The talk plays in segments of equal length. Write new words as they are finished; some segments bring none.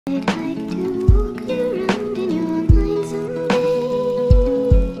What's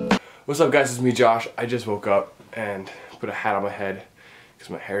up guys, it's me Josh. I just woke up and put a hat on my head because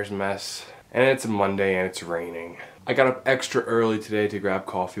my hair's a mess. And it's a Monday and it's raining. I got up extra early today to grab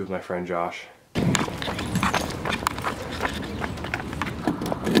coffee with my friend Josh.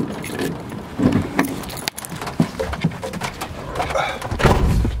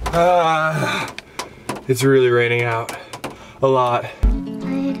 It's really raining out. A lot.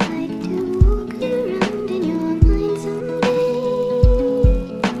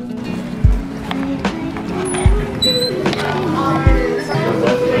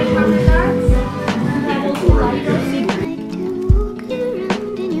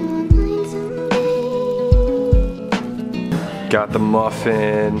 Got the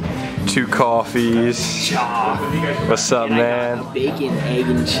muffin, 2 coffees. What's up, man? Bacon, egg,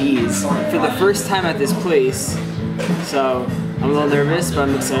 and cheese for the first time at this place. So I'm a little nervous, but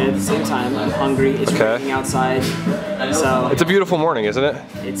I'm excited at the same time. I'm hungry. It's raining outside. So it's a beautiful morning, isn't it?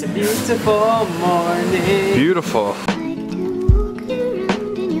 It's a beautiful morning. Beautiful.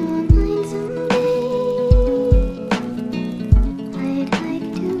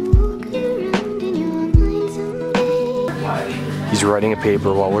 He's writing a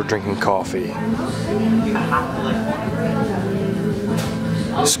paper while we're drinking coffee.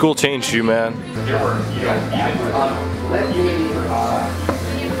 School changed you, man.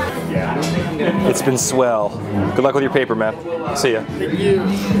 It's been swell. Good luck with your paper, man. See ya. Thank you.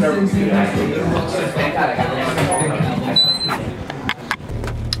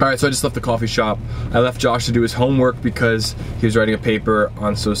 Alright, so I just left the coffee shop. I left Josh to do his homework because he was writing a paper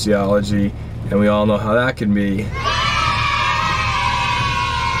on sociology, and we all know how that can be.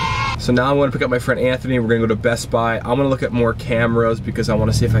 So now I'm going to pick up my friend Anthony. We're going to go to Best Buy. I'm going to look at more cameras because I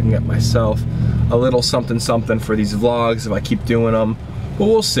want to see if I can get myself a little something something for these vlogs if I keep doing them. But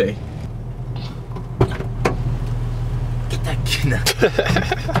we'll see. Get that kid.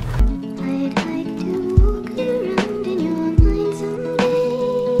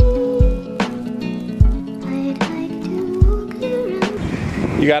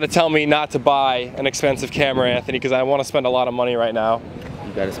 You got to tell me not to buy an expensive camera, Anthony, because I want to spend a lot of money right now.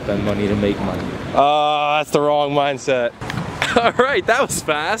 You gotta spend money to make money. Oh, that's the wrong mindset. Alright, that was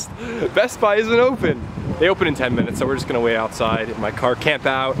fast. Best Buy isn't open. They open in 10 minutes, so we're just gonna wait outside in my car, camp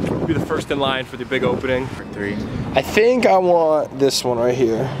out, be the first in line for the big opening. For 3. I think I want this one right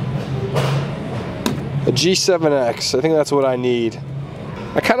here. A G7X, I think that's what I need.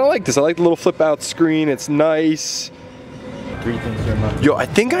 I kinda like this, I like the little flip out screen, it's nice. 3 things are enough. Yo, I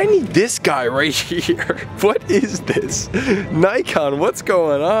think I need this guy right here. What is this? Nikon, what's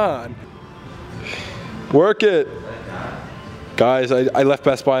going on? Work it. Guys, I left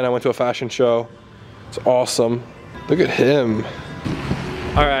Best Buy and I went to a fashion show. It's awesome. Look at him.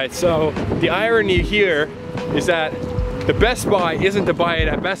 All right, so the irony here is that the Best Buy isn't to buy it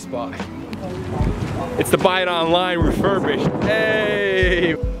at Best Buy. It's to buy it online refurbished.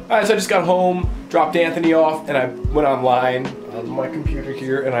 Hey! All right, so I just got home, dropped Anthony off, and I went online on my computer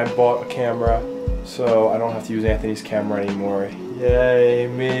here and I bought a camera so I don't have to use Anthony's camera anymore. Yay,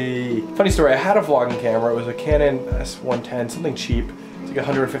 me. Funny story, I had a vlogging camera. It was a Canon S110, something cheap. It's like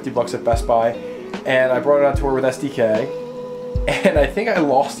 150 bucks at Best Buy. And I brought it on tour with SDK. And I think I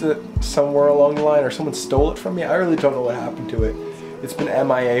lost it somewhere along the line or someone stole it from me. I really don't know what happened to it. It's been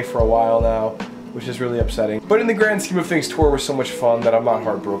MIA for a while now, which is really upsetting. But in the grand scheme of things, tour was so much fun that I'm not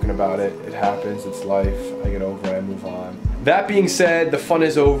heartbroken about it. It happens, it's life. I get over it, I move on. That being said, the fun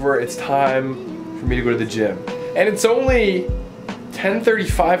is over. It's time for me to go to the gym. And it's only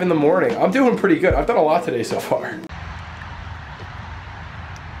 10:35 in the morning. I'm doing pretty good. I've done a lot today so far.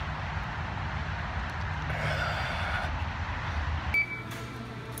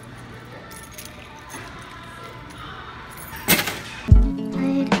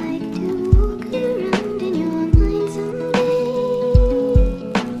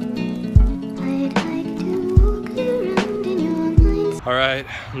 Alright,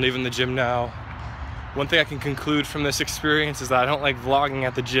 I'm leaving the gym now. One thing I can conclude from this experience is that I don't like vlogging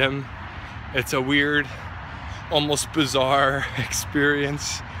at the gym. It's a weird, almost bizarre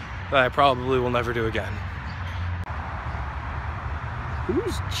experience that I probably will never do again.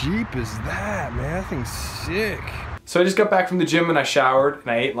 Whose Jeep is that, man? That thing's sick. So I just got back from the gym and I showered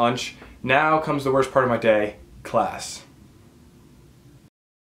and I ate lunch. Now comes the worst part of my day, class.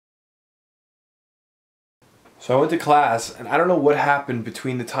 So I went to class, and I don't know what happened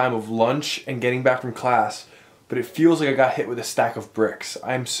between the time of lunch and getting back from class, but it feels like I got hit with a stack of bricks.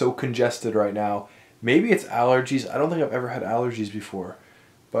 I am so congested right now. Maybe it's allergies. I don't think I've ever had allergies before,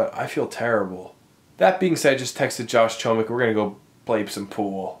 but I feel terrible. That being said, I just texted Josh Chomick. We're gonna go play some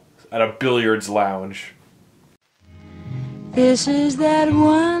pool at a billiards lounge. This is that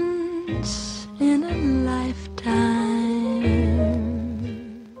once in a lifetime.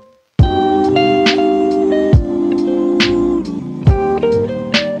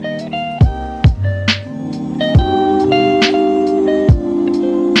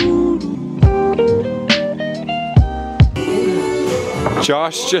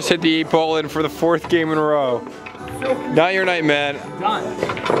 Josh just hit the 8-ball in for the 4th game in a row. Not your night, man. Done.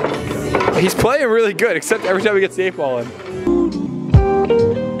 He's playing really good, except every time he gets the 8-ball in.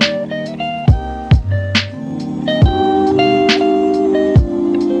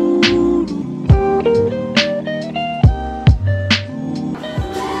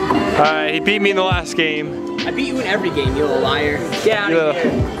 Alright, he beat me in the last game. I beat you in every game, you little liar. Get out of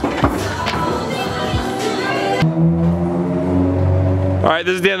here. Alright,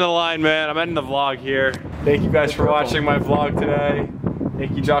 this is the end of the line, man. I'm ending the vlog here. Thank you guys for watching my vlog today.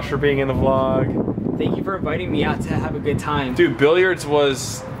 Thank you, Josh, for being in the vlog. Thank you for inviting me out to have a good time. Dude, billiards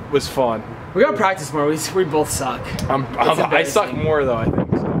was fun. We gotta practice more. We both suck. I suck more though, I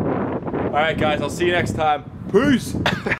think. So. Alright, guys, I'll see you next time. Peace!